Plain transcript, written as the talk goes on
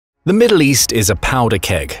The Middle East is a powder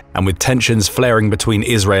keg, and with tensions flaring between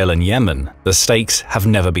Israel and Yemen, the stakes have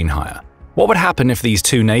never been higher. What would happen if these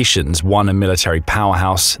two nations, one a military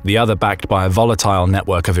powerhouse, the other backed by a volatile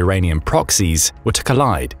network of Iranian proxies, were to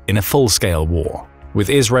collide in a full-scale war?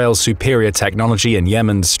 With Israel's superior technology and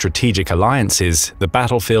Yemen's strategic alliances, the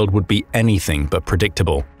battlefield would be anything but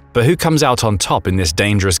predictable. But who comes out on top in this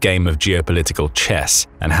dangerous game of geopolitical chess,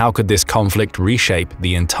 and how could this conflict reshape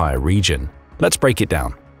the entire region? Let's break it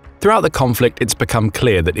down. Throughout the conflict, it's become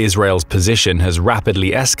clear that Israel's position has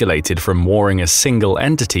rapidly escalated from warring a single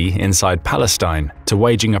entity inside Palestine to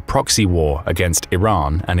waging a proxy war against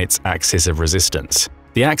Iran and its axis of resistance.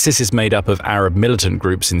 The axis is made up of Arab militant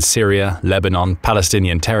groups in Syria, Lebanon,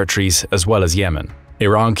 Palestinian territories, as well as Yemen.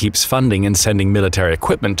 Iran keeps funding and sending military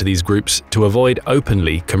equipment to these groups to avoid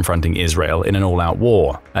openly confronting Israel in an all-out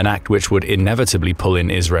war, an act which would inevitably pull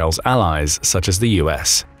in Israel's allies, such as the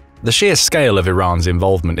US. The sheer scale of Iran's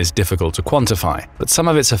involvement is difficult to quantify, but some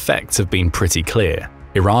of its effects have been pretty clear.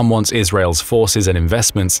 Iran wants Israel's forces and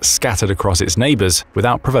investments scattered across its neighbors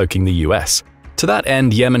without provoking the US. To that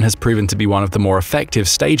end, Yemen has proven to be one of the more effective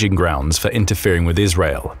staging grounds for interfering with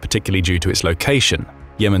Israel, particularly due to its location.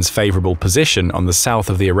 Yemen's favorable position on the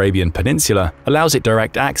south of the Arabian Peninsula allows it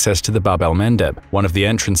direct access to the Bab el-Mandeb, one of the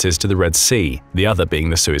entrances to the Red Sea, the other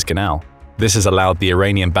being the Suez Canal. This has allowed the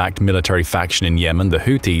Iranian-backed military faction in Yemen, the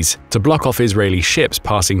Houthis, to block off Israeli ships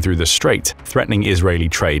passing through the strait, threatening Israeli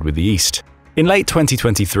trade with the East. In late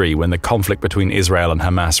 2023, when the conflict between Israel and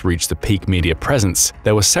Hamas reached the peak media presence,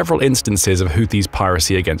 there were several instances of Houthis'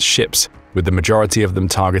 piracy against ships, with the majority of them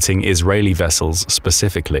targeting Israeli vessels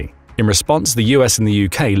specifically. In response, the US and the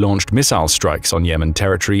UK launched missile strikes on Yemen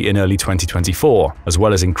territory in early 2024, as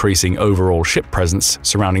well as increasing overall ship presence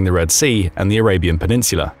surrounding the Red Sea and the Arabian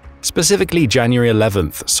Peninsula. Specifically, January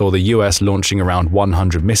 11th saw the US launching around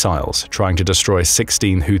 100 missiles, trying to destroy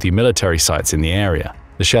 16 Houthi military sites in the area.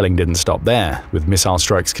 The shelling didn't stop there, with missile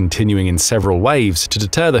strikes continuing in several waves to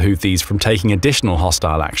deter the Houthis from taking additional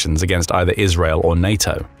hostile actions against either Israel or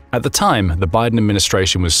NATO. At the time, the Biden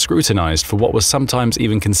administration was scrutinized for what was sometimes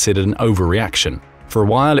even considered an overreaction. For a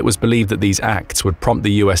while, it was believed that these acts would prompt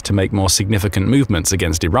the US to make more significant movements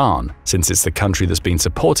against Iran, since it's the country that's been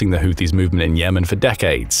supporting the Houthis' movement in Yemen for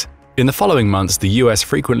decades. In the following months, the US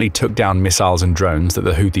frequently took down missiles and drones that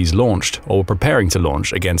the Houthis launched or were preparing to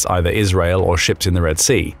launch against either Israel or ships in the Red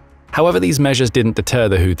Sea. However, these measures didn't deter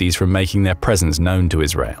the Houthis from making their presence known to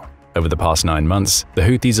Israel. Over the past 9 months, the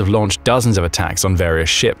Houthis have launched dozens of attacks on various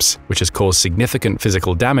ships, which has caused significant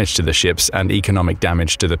physical damage to the ships and economic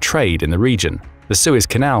damage to the trade in the region. The Suez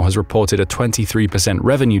Canal has reported a 23%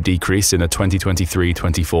 revenue decrease in the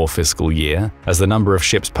 2023-24 fiscal year, as the number of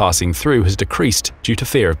ships passing through has decreased due to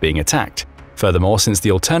fear of being attacked. Furthermore, since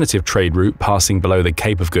the alternative trade route passing below the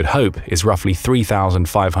Cape of Good Hope is roughly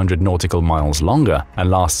 3,500 nautical miles longer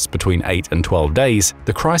and lasts between 8 and 12 days,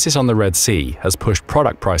 the crisis on the Red Sea has pushed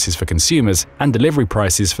product prices for consumers and delivery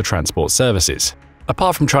prices for transport services.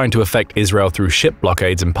 Apart from trying to affect Israel through ship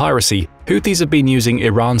blockades and piracy, Houthis have been using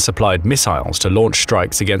Iran-supplied missiles to launch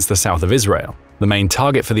strikes against the south of Israel. The main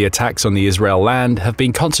target for the attacks on the Israel land have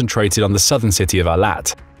been concentrated on the southern city of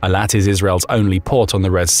Eilat. Eilat is Israel's only port on the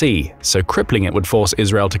Red Sea, so crippling it would force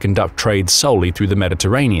Israel to conduct trade solely through the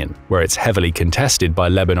Mediterranean, where it's heavily contested by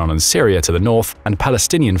Lebanon and Syria to the north and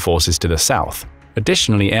Palestinian forces to the south.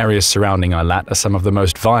 Additionally, areas surrounding Eilat are some of the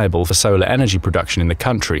most viable for solar energy production in the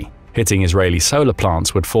country. Hitting Israeli solar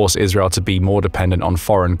plants would force Israel to be more dependent on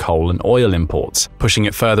foreign coal and oil imports, pushing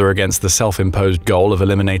it further against the self-imposed goal of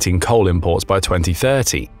eliminating coal imports by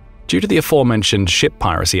 2030. Due to the aforementioned ship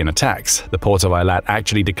piracy and attacks, the port of Eilat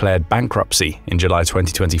actually declared bankruptcy in July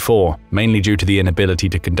 2024, mainly due to the inability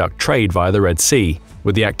to conduct trade via the Red Sea.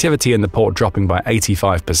 With the activity in the port dropping by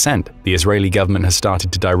 85%, the Israeli government has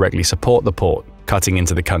started to directly support the port, cutting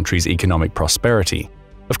into the country's economic prosperity.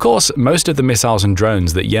 Of course, most of the missiles and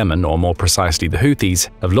drones that Yemen, or more precisely the Houthis,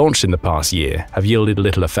 have launched in the past year have yielded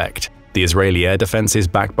little effect. The Israeli air defenses,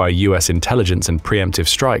 backed by US intelligence and preemptive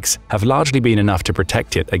strikes, have largely been enough to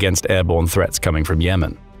protect it against airborne threats coming from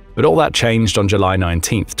Yemen. But all that changed on July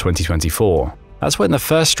 19, 2024. That's when the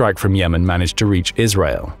first strike from Yemen managed to reach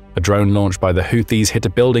Israel. A drone launched by the Houthis hit a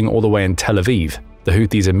building all the way in Tel Aviv. The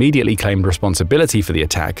Houthis immediately claimed responsibility for the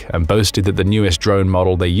attack and boasted that the newest drone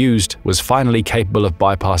model they used was finally capable of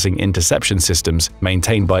bypassing interception systems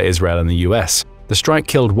maintained by Israel and the US. The strike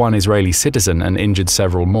killed one Israeli citizen and injured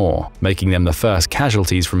several more, making them the first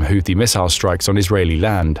casualties from Houthi missile strikes on Israeli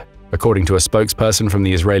land. According to a spokesperson from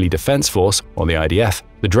the Israeli Defense Force, or the IDF,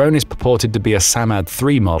 the drone is purported to be a Samad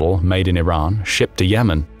 3 model made in Iran, shipped to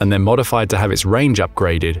Yemen, and then modified to have its range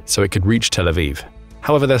upgraded so it could reach Tel Aviv.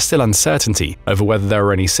 However, there's still uncertainty over whether there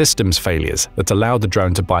are any systems failures that allowed the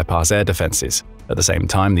drone to bypass air defenses. At the same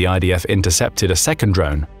time, the IDF intercepted a second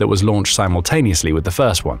drone that was launched simultaneously with the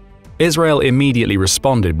first one. Israel immediately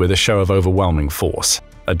responded with a show of overwhelming force.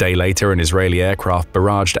 A day later, an Israeli aircraft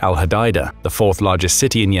barraged Al-Hodeida, the fourth largest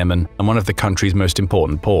city in Yemen and one of the country's most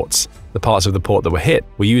important ports. The parts of the port that were hit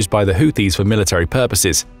were used by the Houthis for military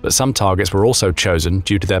purposes, but some targets were also chosen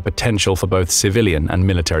due to their potential for both civilian and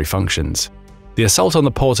military functions. The assault on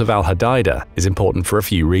the port of Al-Hodeida is important for a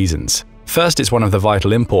few reasons. First, it's one of the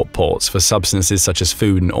vital import ports for substances such as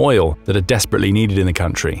food and oil that are desperately needed in the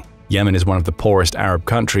country. Yemen is one of the poorest Arab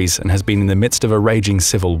countries and has been in the midst of a raging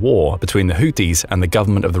civil war between the Houthis and the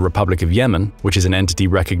government of the Republic of Yemen, which is an entity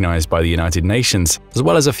recognized by the United Nations, as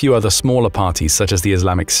well as a few other smaller parties such as the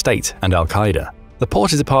Islamic State and Al-Qaeda. The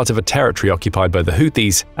port is a part of a territory occupied by the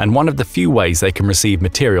Houthis and one of the few ways they can receive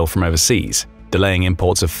material from overseas. Delaying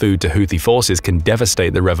imports of food to Houthi forces can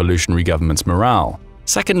devastate the revolutionary government's morale.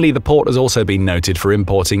 Secondly, the port has also been noted for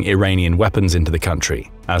importing Iranian weapons into the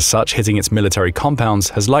country. As such, hitting its military compounds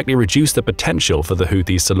has likely reduced the potential for the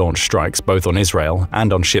Houthis to launch strikes both on Israel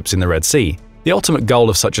and on ships in the Red Sea. The ultimate goal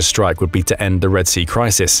of such a strike would be to end the Red Sea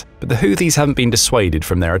crisis, but the Houthis haven't been dissuaded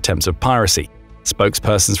from their attempts of piracy.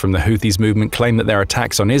 Spokespersons from the Houthis movement claim that their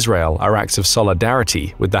attacks on Israel are acts of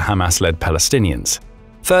solidarity with the Hamas-led Palestinians.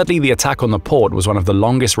 Thirdly, the attack on the port was one of the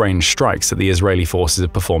longest-range strikes that the Israeli forces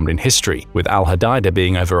have performed in history, with Al-Hodeida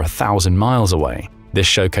being over 1,000 miles away. This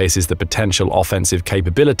showcases the potential offensive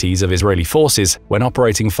capabilities of Israeli forces when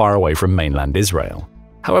operating far away from mainland Israel.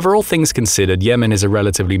 However, all things considered, Yemen is a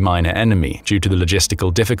relatively minor enemy due to the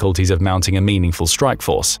logistical difficulties of mounting a meaningful strike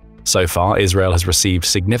force. So far, Israel has received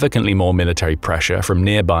significantly more military pressure from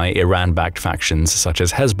nearby Iran-backed factions such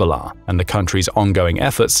as Hezbollah, and the country's ongoing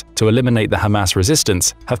efforts to eliminate the Hamas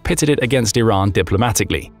resistance have pitted it against Iran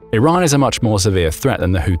diplomatically. Iran is a much more severe threat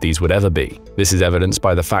than the Houthis would ever be. This is evidenced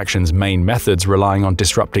by the faction's main methods relying on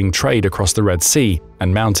disrupting trade across the Red Sea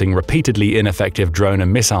and mounting repeatedly ineffective drone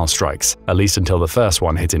and missile strikes, at least until the first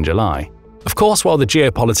one hit in July. Of course, while the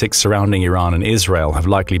geopolitics surrounding Iran and Israel have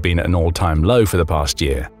likely been at an all-time low for the past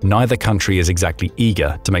year, neither country is exactly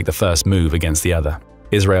eager to make the first move against the other.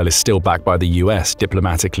 Israel is still backed by the US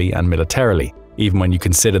diplomatically and militarily. Even when you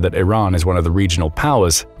consider that Iran is one of the regional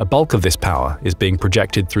powers, a bulk of this power is being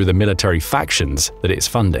projected through the military factions that it is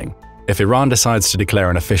funding. If Iran decides to declare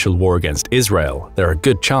an official war against Israel, there are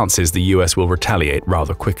good chances the US will retaliate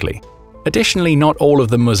rather quickly. Additionally, not all of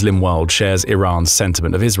the Muslim world shares Iran's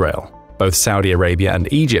sentiment of Israel. Both Saudi Arabia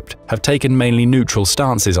and Egypt have taken mainly neutral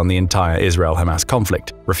stances on the entire Israel-Hamas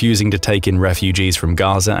conflict, refusing to take in refugees from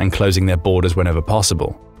Gaza and closing their borders whenever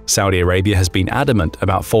possible. Saudi Arabia has been adamant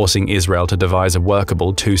about forcing Israel to devise a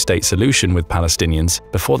workable two-state solution with Palestinians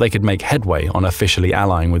before they could make headway on officially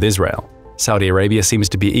allying with Israel. Saudi Arabia seems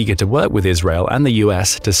to be eager to work with Israel and the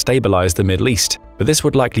US to stabilize the Middle East, but this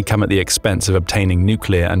would likely come at the expense of obtaining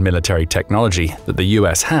nuclear and military technology that the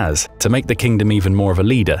US has to make the kingdom even more of a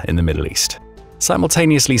leader in the Middle East.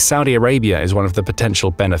 Simultaneously, Saudi Arabia is one of the potential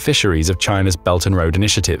beneficiaries of China's Belt and Road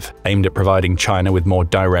Initiative, aimed at providing China with more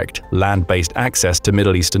direct, land-based access to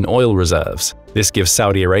Middle Eastern oil reserves. This gives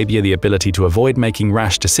Saudi Arabia the ability to avoid making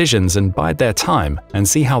rash decisions and bide their time and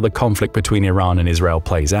see how the conflict between Iran and Israel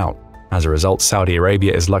plays out. As a result, Saudi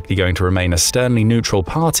Arabia is likely going to remain a sternly neutral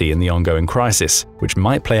party in the ongoing crisis, which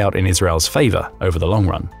might play out in Israel's favor over the long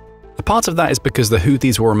run. A part of that is because the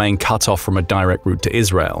Houthis will remain cut off from a direct route to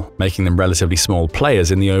Israel, making them relatively small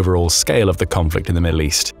players in the overall scale of the conflict in the Middle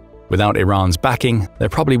East. Without Iran's backing, there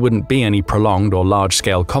probably wouldn't be any prolonged or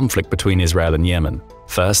large-scale conflict between Israel and Yemen.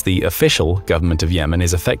 First, the official government of Yemen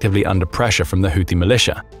is effectively under pressure from the Houthi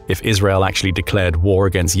militia. If Israel actually declared war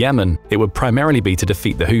against Yemen, it would primarily be to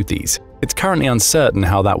defeat the Houthis. It's currently uncertain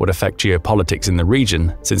how that would affect geopolitics in the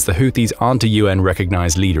region, since the Houthis aren't a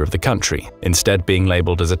UN-recognized leader of the country, instead being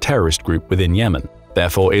labeled as a terrorist group within Yemen.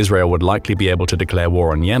 Therefore, Israel would likely be able to declare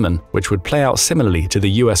war on Yemen, which would play out similarly to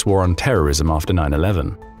the US war on terrorism after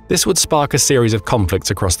 9/11. This would spark a series of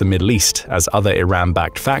conflicts across the Middle East, as other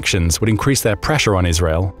Iran-backed factions would increase their pressure on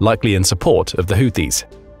Israel, likely in support of the Houthis.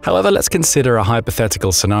 However, let's consider a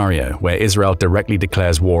hypothetical scenario where Israel directly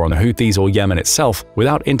declares war on the Houthis or Yemen itself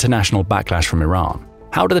without international backlash from Iran.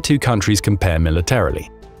 How do the two countries compare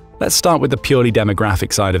militarily? Let's start with the purely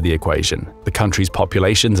demographic side of the equation, the country's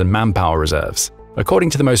populations and manpower reserves. According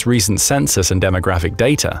to the most recent census and demographic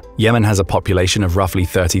data, Yemen has a population of roughly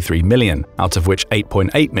 33 million, out of which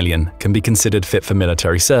 8.8 million can be considered fit for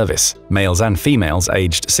military service, males and females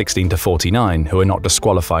aged 16 to 49 who are not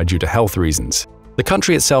disqualified due to health reasons. The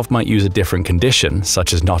country itself might use a different condition,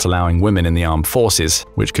 such as not allowing women in the armed forces,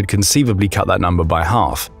 which could conceivably cut that number by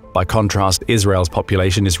half. By contrast, Israel's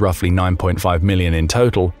population is roughly 9.5 million in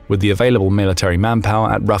total, with the available military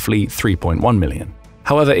manpower at roughly 3.1 million.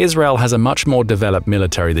 However, Israel has a much more developed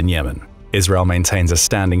military than Yemen. Israel maintains a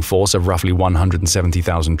standing force of roughly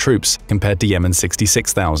 170,000 troops, compared to Yemen's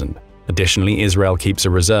 66,000. Additionally, Israel keeps a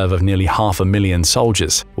reserve of nearly 500,000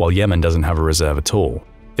 soldiers, while Yemen doesn't have a reserve at all.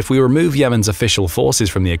 If we remove Yemen's official forces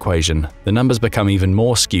from the equation, the numbers become even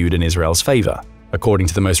more skewed in Israel's favor. According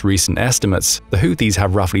to the most recent estimates, the Houthis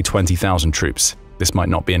have roughly 20,000 troops. This might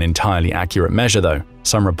not be an entirely accurate measure, though.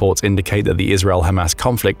 Some reports indicate that the Israel-Hamas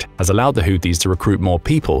conflict has allowed the Houthis to recruit more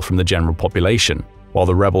people from the general population, while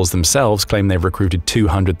the rebels themselves claim they've recruited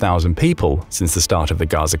 200,000 people since the start of the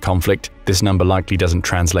Gaza conflict. This number likely doesn't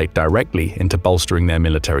translate directly into bolstering their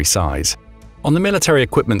military size. On the military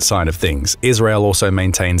equipment side of things, Israel also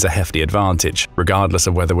maintains a hefty advantage, regardless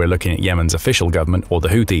of whether we're looking at Yemen's official government or the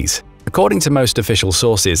Houthis. According to most official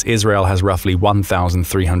sources, Israel has roughly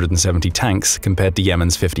 1,370 tanks compared to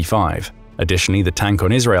Yemen's 55. Additionally, the tank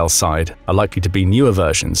on Israel's side are likely to be newer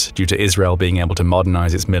versions due to Israel being able to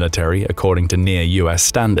modernize its military according to near US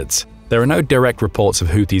standards. There are no direct reports of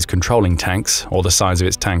Houthis controlling tanks or the size of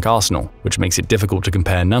its tank arsenal, which makes it difficult to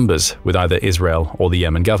compare numbers with either Israel or the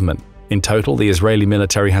Yemen government. In total, the Israeli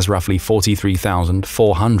military has roughly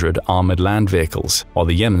 43,400 armored land vehicles, while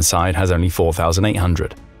the Yemen side has only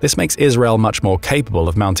 4,800. This makes Israel much more capable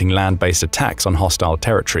of mounting land-based attacks on hostile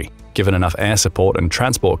territory. Given enough air support and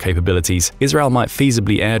transport capabilities, Israel might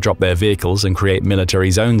feasibly airdrop their vehicles and create military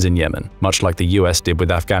zones in Yemen, much like the US did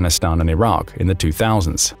with Afghanistan and Iraq in the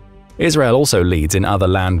 2000s. Israel also leads in other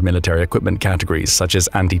land military equipment categories such as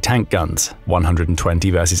anti-tank guns, 120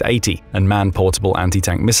 versus 80, and man-portable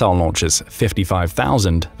anti-tank missile launchers,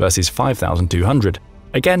 55,000 versus 5,200.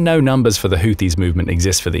 Again, no numbers for the Houthis movement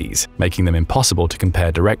exist for these, making them impossible to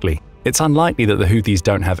compare directly. It's unlikely that the Houthis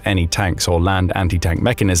don't have any tanks or land anti-tank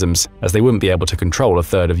mechanisms, as they wouldn't be able to control a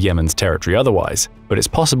third of Yemen's territory otherwise, but it's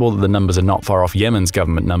possible that the numbers are not far off Yemen's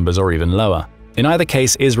government numbers or even lower. In either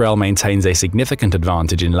case, Israel maintains a significant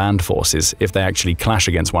advantage in land forces if they actually clash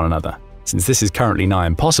against one another. Since this is currently nigh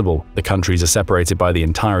impossible, the countries are separated by the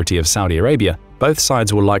entirety of Saudi Arabia, both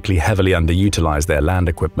sides will likely heavily underutilize their land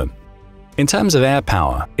equipment. In terms of air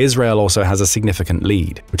power, Israel also has a significant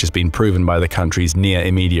lead, which has been proven by the country's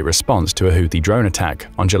near-immediate response to a Houthi drone attack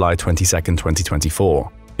on July 22, 2024.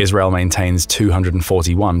 Israel maintains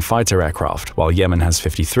 241 fighter aircraft, while Yemen has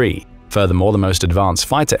 53. Furthermore, the most advanced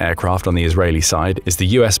fighter aircraft on the Israeli side is the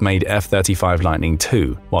US-made F-35 Lightning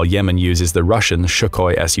II, while Yemen uses the Russian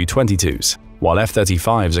Sukhoi Su-22s. While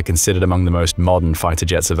F-35s are considered among the most modern fighter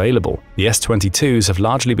jets available, the S-22s have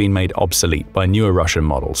largely been made obsolete by newer Russian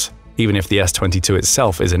models. Even if the S-22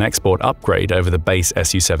 itself is an export upgrade over the base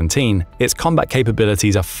Su-17, its combat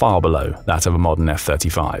capabilities are far below that of a modern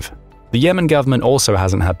F-35. The Yemen government also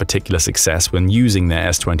hasn't had particular success when using their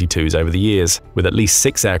S-22s over the years, with at least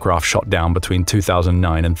 6 aircraft shot down between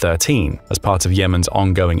 2009 and 2013 as part of Yemen's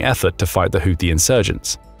ongoing effort to fight the Houthi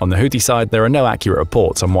insurgents. On the Houthi side, there are no accurate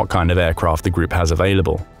reports on what kind of aircraft the group has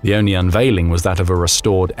available. The only unveiling was that of a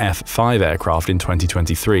restored F-5 aircraft in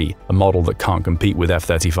 2023, a model that can't compete with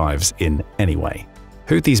F-35s in any way.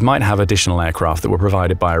 Houthis might have additional aircraft that were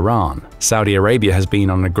provided by Iran. Saudi Arabia has been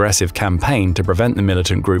on an aggressive campaign to prevent the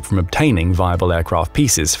militant group from obtaining viable aircraft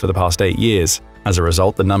pieces for the past 8 years. As a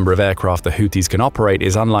result, the number of aircraft the Houthis can operate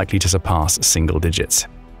is unlikely to surpass single digits.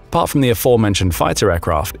 Apart from the aforementioned fighter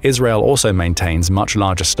aircraft, Israel also maintains much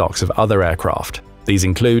larger stocks of other aircraft. These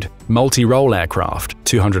include multi-role aircraft,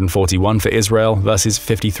 241 for Israel versus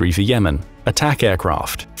 53 for Yemen, attack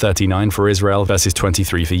aircraft, 39 for Israel versus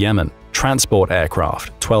 23 for Yemen, transport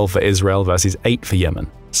aircraft, 12 for Israel versus 8 for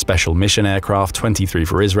Yemen, special mission aircraft, 23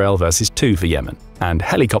 for Israel versus 2 for Yemen, and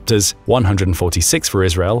helicopters, 146 for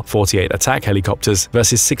Israel, 48 attack helicopters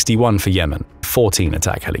versus 61 for Yemen, 14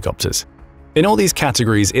 attack helicopters. In all these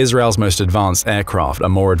categories, Israel's most advanced aircraft are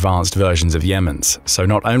more advanced versions of Yemen's, so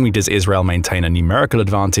not only does Israel maintain a numerical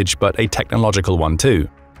advantage, but a technological one too.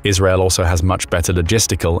 Israel also has much better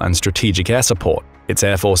logistical and strategic air support. Its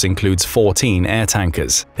air force includes 14 air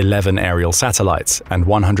tankers, 11 aerial satellites, and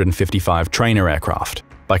 155 trainer aircraft.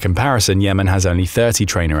 By comparison, Yemen has only 30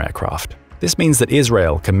 trainer aircraft. This means that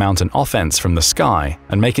Israel can mount an offense from the sky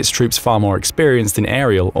and make its troops far more experienced in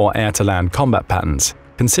aerial or air-to-land combat patterns.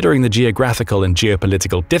 Considering the geographical and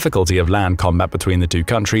geopolitical difficulty of land combat between the two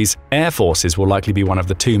countries, air forces will likely be one of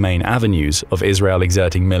the 2 main avenues of Israel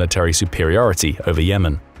exerting military superiority over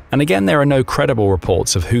Yemen. And again, there are no credible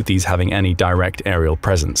reports of Houthis having any direct aerial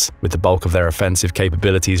presence, with the bulk of their offensive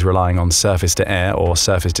capabilities relying on surface-to-air or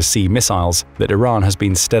surface-to-sea missiles that Iran has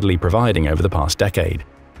been steadily providing over the past decade.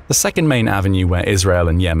 The second main avenue where Israel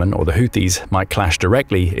and Yemen, or the Houthis, might clash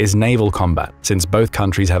directly is naval combat, since both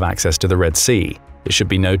countries have access to the Red Sea. It should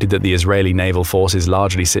be noted that the Israeli naval force is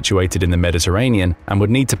largely situated in the Mediterranean and would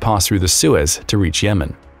need to pass through the Suez to reach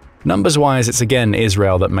Yemen. Numbers-wise, it's again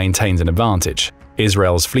Israel that maintains an advantage.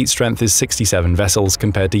 Israel's fleet strength is 67 vessels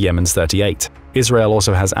compared to Yemen's 38. Israel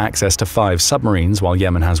also has access to 5 submarines while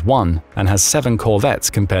Yemen has 1, and has 7 corvettes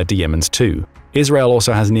compared to Yemen's 2. Israel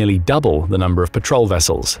also has nearly double the number of patrol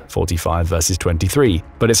vessels, 45 versus 23,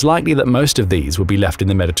 but it's likely that most of these will be left in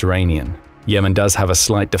the Mediterranean. Yemen does have a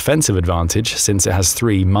slight defensive advantage since it has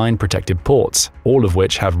 3 mine-protected ports, all of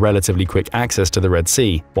which have relatively quick access to the Red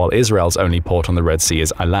Sea, while Israel's only port on the Red Sea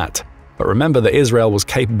is Eilat. But remember that Israel was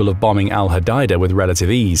capable of bombing al-Hodeida with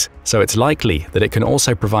relative ease, so it's likely that it can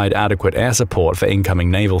also provide adequate air support for incoming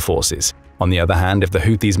naval forces. On the other hand, if the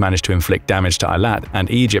Houthis manage to inflict damage to Eilat and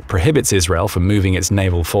Egypt prohibits Israel from moving its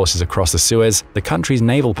naval forces across the Suez, the country's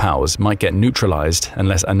naval powers might get neutralized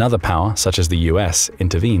unless another power, such as the US,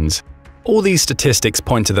 intervenes. All these statistics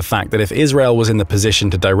point to the fact that if Israel was in the position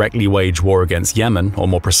to directly wage war against Yemen, or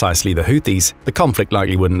more precisely the Houthis, the conflict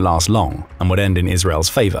likely wouldn't last long and would end in Israel's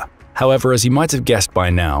favor. However, as you might have guessed by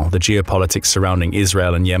now, the geopolitics surrounding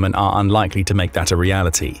Israel and Yemen are unlikely to make that a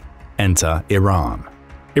reality. Enter Iran.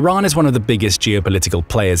 Iran is one of the biggest geopolitical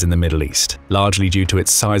players in the Middle East, largely due to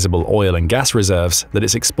its sizable oil and gas reserves that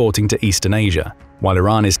it's exporting to Eastern Asia. While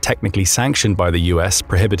Iran is technically sanctioned by the US,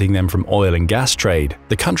 prohibiting them from oil and gas trade,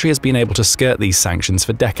 the country has been able to skirt these sanctions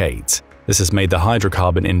for decades. This has made the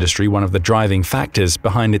hydrocarbon industry one of the driving factors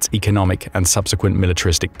behind its economic and subsequent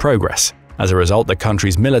militaristic progress. As a result, the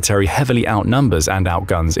country's military heavily outnumbers and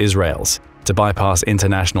outguns Israel's. To bypass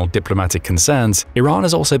international diplomatic concerns, Iran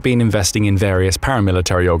has also been investing in various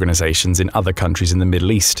paramilitary organizations in other countries in the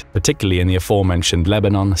Middle East, particularly in the aforementioned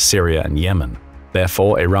Lebanon, Syria, and Yemen.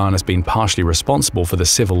 Therefore, Iran has been partially responsible for the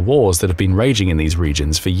civil wars that have been raging in these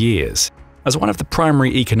regions for years. As one of the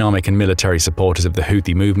primary economic and military supporters of the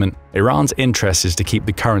Houthi movement, Iran's interest is to keep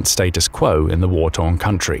the current status quo in the war-torn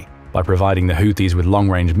country. By providing the Houthis with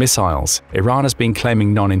long-range missiles, Iran has been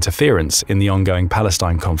claiming non-interference in the ongoing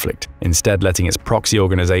Palestine conflict, instead letting its proxy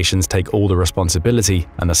organizations take all the responsibility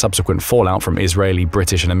and the subsequent fallout from Israeli,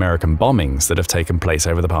 British, and American bombings that have taken place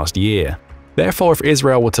over the past year. Therefore, if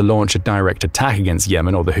Israel were to launch a direct attack against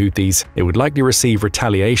Yemen or the Houthis, it would likely receive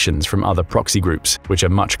retaliations from other proxy groups, which are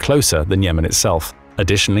much closer than Yemen itself.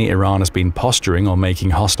 Additionally, Iran has been posturing or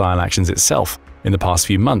making hostile actions itself. In the past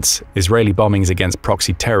few months, Israeli bombings against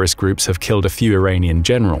proxy terrorist groups have killed a few Iranian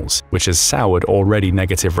generals, which has soured already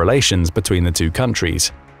negative relations between the two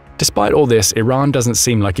countries. Despite all this, Iran doesn't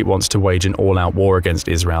seem like it wants to wage an all-out war against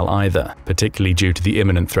Israel either, particularly due to the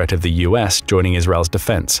imminent threat of the US joining Israel's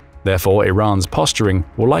defense. Therefore, Iran's posturing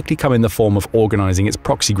will likely come in the form of organizing its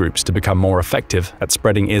proxy groups to become more effective at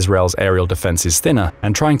spreading Israel's aerial defenses thinner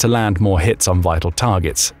and trying to land more hits on vital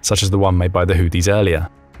targets, such as the one made by the Houthis earlier.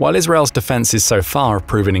 While Israel's defenses so far have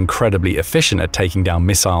proven incredibly efficient at taking down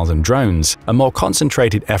missiles and drones, a more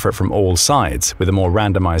concentrated effort from all sides, with a more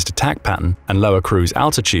randomized attack pattern and lower cruise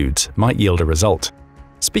altitudes, might yield a result.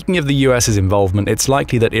 Speaking of the US's involvement, it's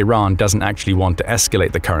likely that Iran doesn't actually want to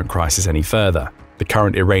escalate the current crisis any further. The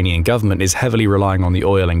current Iranian government is heavily relying on the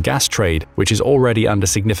oil and gas trade, which is already under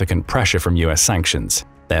significant pressure from US sanctions.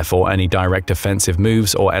 Therefore, any direct offensive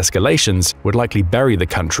moves or escalations would likely bury the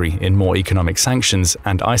country in more economic sanctions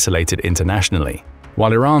and isolate it internationally.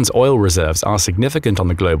 While Iran's oil reserves are significant on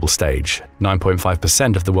the global stage,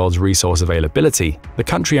 9.5% of the world's resource availability, the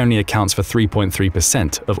country only accounts for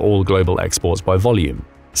 3.3% of all global exports by volume.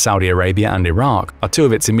 Saudi Arabia and Iraq are two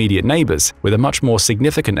of its immediate neighbors with a much more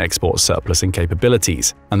significant export surplus and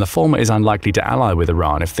capabilities, and the former is unlikely to ally with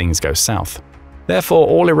Iran if things go south. Therefore,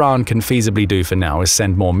 all Iran can feasibly do for now is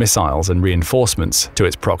send more missiles and reinforcements to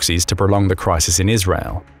its proxies to prolong the crisis in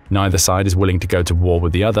Israel. Neither side is willing to go to war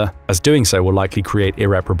with the other, as doing so will likely create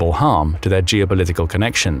irreparable harm to their geopolitical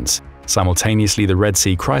connections. Simultaneously, the Red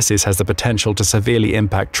Sea crisis has the potential to severely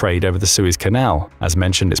impact trade over the Suez Canal. As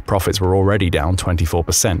mentioned, its profits were already down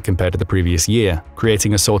 24% compared to the previous year,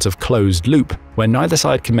 creating a sort of closed loop where neither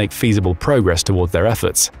side can make feasible progress towards their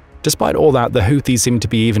efforts. Despite all that, the Houthis seem to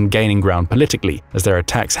be even gaining ground politically, as their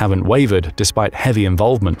attacks haven't wavered despite heavy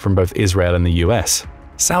involvement from both Israel and the US.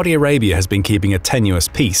 Saudi Arabia has been keeping a tenuous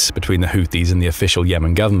peace between the Houthis and the official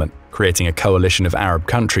Yemen government, creating a coalition of Arab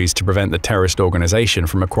countries to prevent the terrorist organization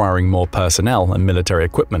from acquiring more personnel and military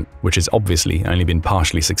equipment, which has obviously only been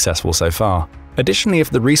partially successful so far. Additionally,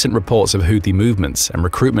 if the recent reports of Houthi movements and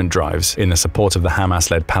recruitment drives in the support of the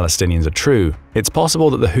Hamas-led Palestinians are true, it's possible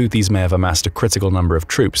that the Houthis may have amassed a critical number of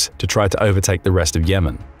troops to try to overtake the rest of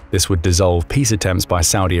Yemen. This would dissolve peace attempts by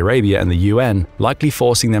Saudi Arabia and the UN, likely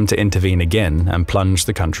forcing them to intervene again and plunge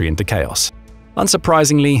the country into chaos.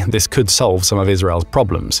 Unsurprisingly, this could solve some of Israel's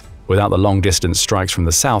problems. Without the long-distance strikes from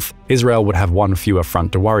the south, Israel would have one fewer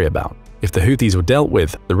front to worry about. If the Houthis were dealt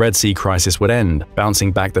with, the Red Sea crisis would end,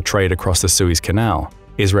 bouncing back the trade across the Suez Canal.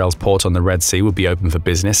 Israel's port on the Red Sea would be open for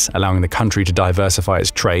business, allowing the country to diversify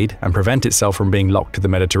its trade and prevent itself from being locked to the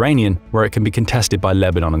Mediterranean, where it can be contested by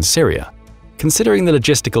Lebanon and Syria. Considering the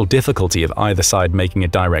logistical difficulty of either side making a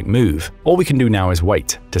direct move, all we can do now is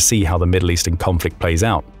wait to see how the Middle Eastern conflict plays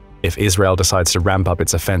out. If Israel decides to ramp up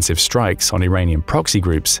its offensive strikes on Iranian proxy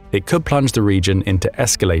groups, it could plunge the region into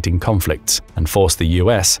escalating conflicts and force the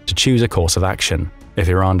US to choose a course of action. If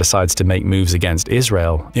Iran decides to make moves against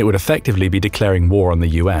Israel, it would effectively be declaring war on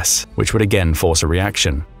the US, which would again force a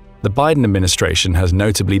reaction. The Biden administration has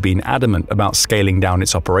notably been adamant about scaling down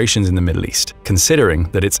its operations in the Middle East, considering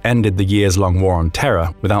that it's ended the years-long war on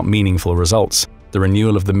terror without meaningful results. The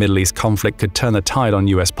renewal of the Middle East conflict could turn the tide on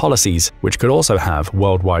US policies, which could also have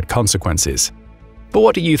worldwide consequences. But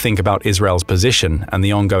what do you think about Israel's position and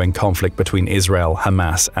the ongoing conflict between Israel,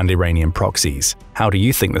 Hamas, and Iranian proxies? How do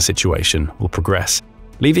you think the situation will progress?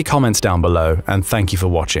 Leave your comments down below, and thank you for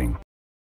watching.